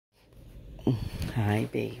Hi,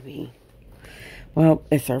 baby. Well,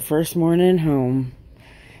 it's our first morning home,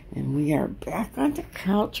 and we are back on the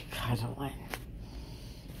couch cuddling.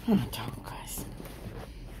 Oh, Tonkas.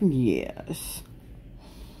 Yes.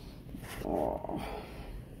 Oh,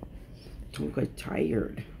 Tonka's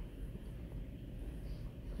tired.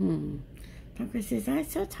 Tonka says, I'm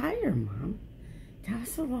so tired, Mom. That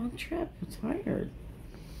was a long trip. I'm tired.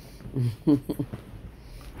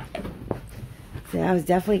 See, I was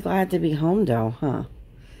definitely glad to be home, though, huh?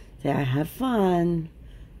 See, I had fun,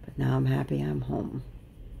 but now I'm happy I'm home.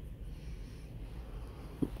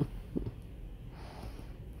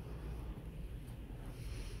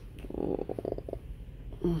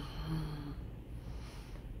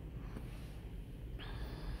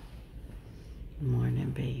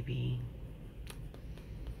 Morning, baby.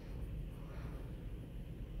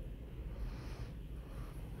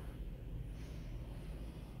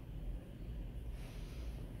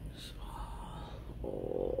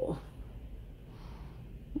 Oh.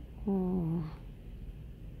 Oh.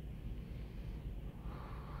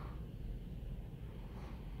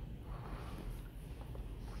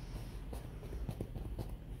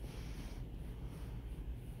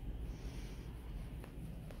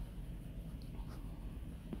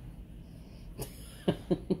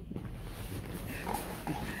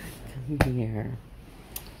 Come here.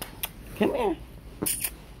 Come here.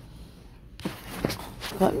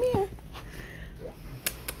 Come here.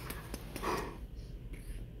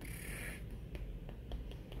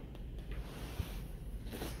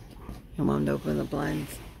 Come on, open the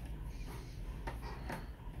blinds.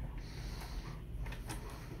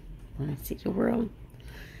 Want to see the world?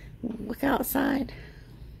 Look outside.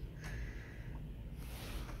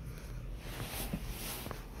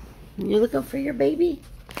 You looking for your baby?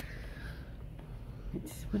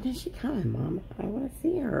 When is she coming, Mom? I want to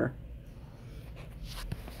see her.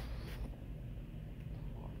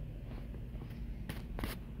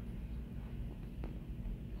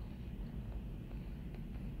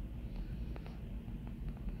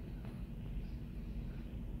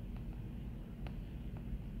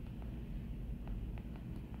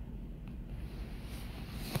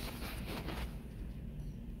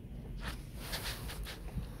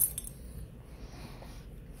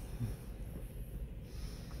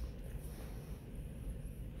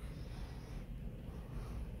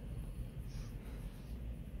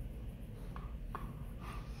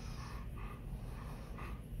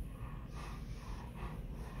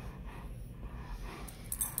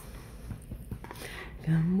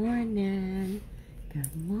 Good morning.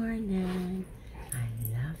 Good morning. I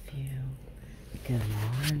love you. Good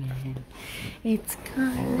morning. It's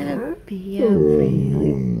gonna be a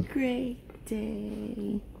really great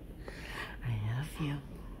day. I love you.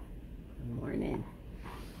 Good morning.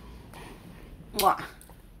 Mwah.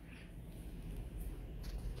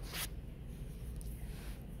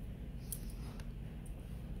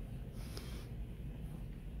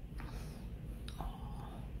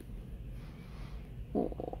 Oh,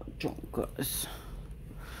 Tonkas.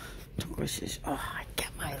 Tonka says, oh, I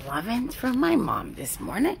got my lovins from my mom this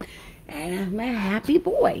morning, and I'm a happy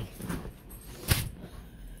boy.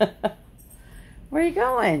 Where are you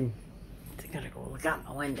going? I gotta go look out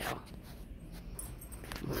my window.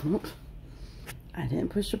 Oops. I didn't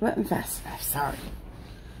push the button fast enough, sorry.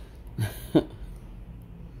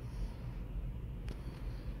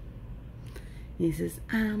 He says,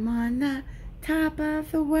 I'm on the top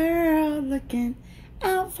of the world looking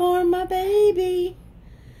out for my baby.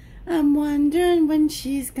 I'm wondering when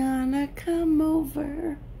she's gonna come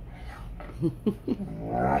over.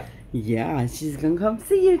 Yeah, she's gonna come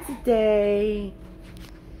see you today.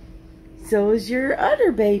 So is your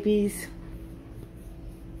other babies.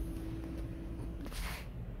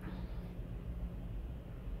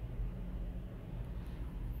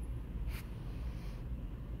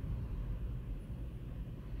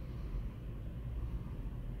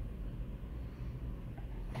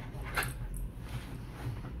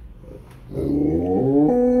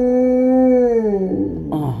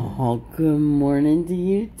 Oh, good morning to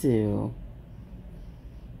you too.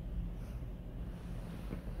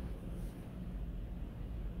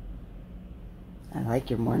 I like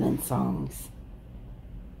your morning songs.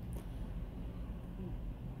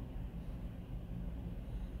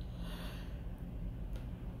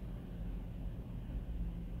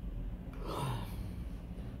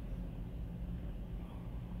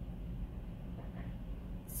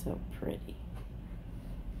 So pretty.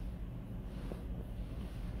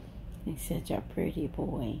 He's such a pretty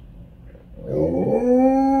boy.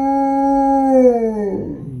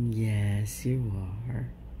 Yes, you are.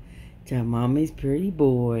 That mommy's pretty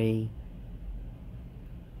boy.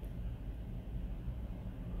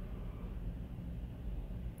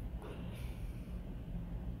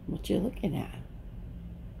 What you looking at?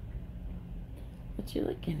 What you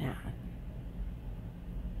looking at?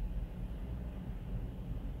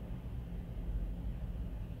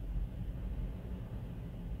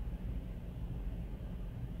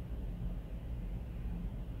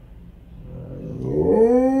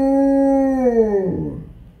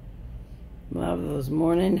 Love those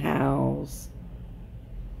morning howls.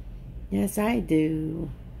 Yes, I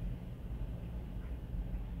do.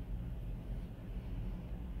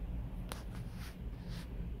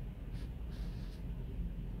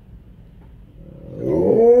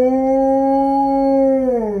 Aww.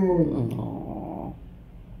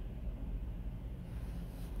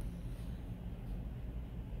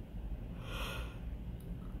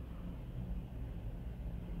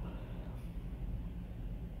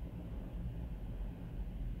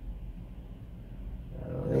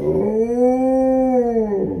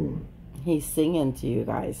 He's singing to you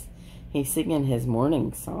guys. He's singing his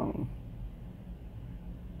morning song.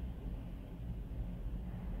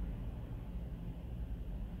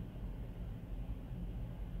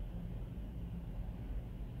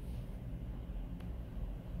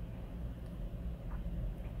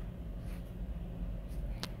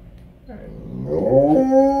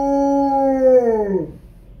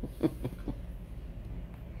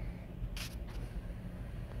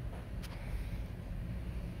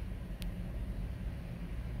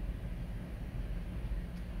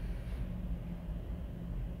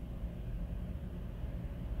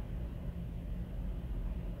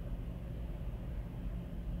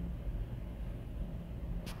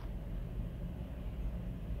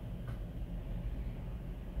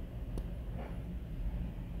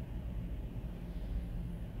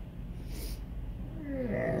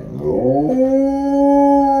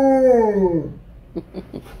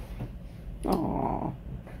 Aww.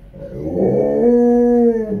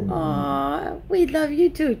 Aww. We love you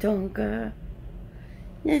too, Tonka.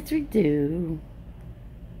 Yes, we do.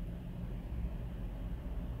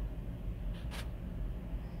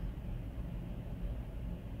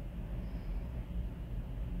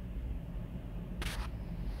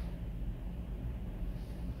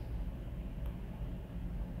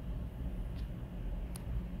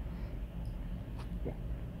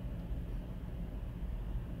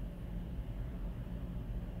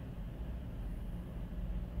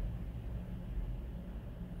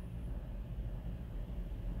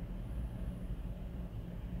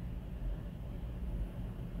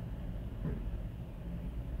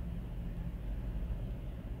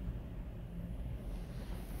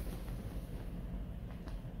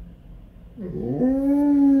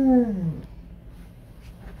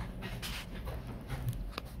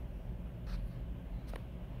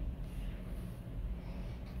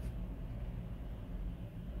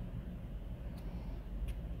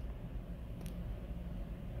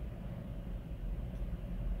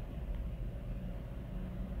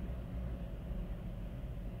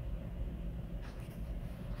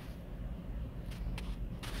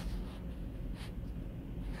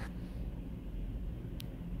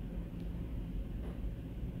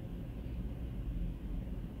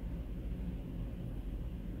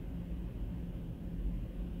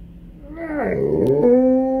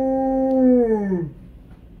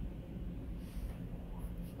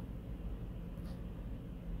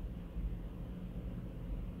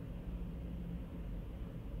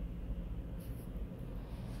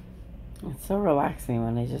 It's so relaxing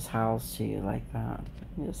when he just howls to you like that.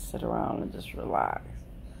 You just sit around and just relax.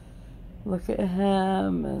 Look at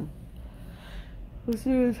him and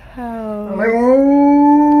listen to his howl.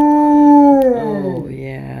 Oh,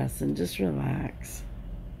 yes, and just relax.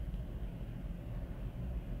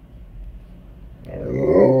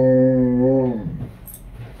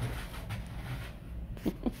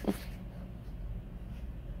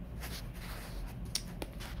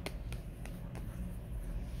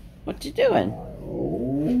 What you doing?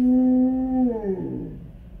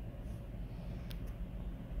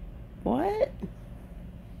 What?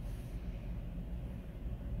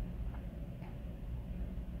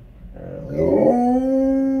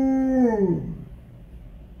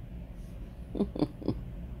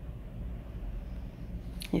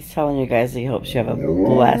 He's telling you guys he hopes you have a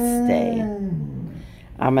blessed day.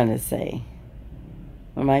 I'm going to say,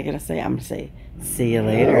 what am I going to say? I'm going to say, see you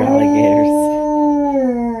later, alligators.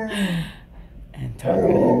 And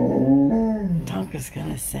Tonka's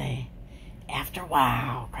going to say, after a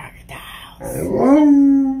while, crocodiles.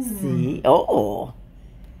 See? Oh.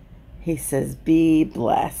 He says, be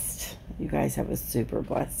blessed. You guys have a super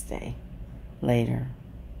blessed day. Later.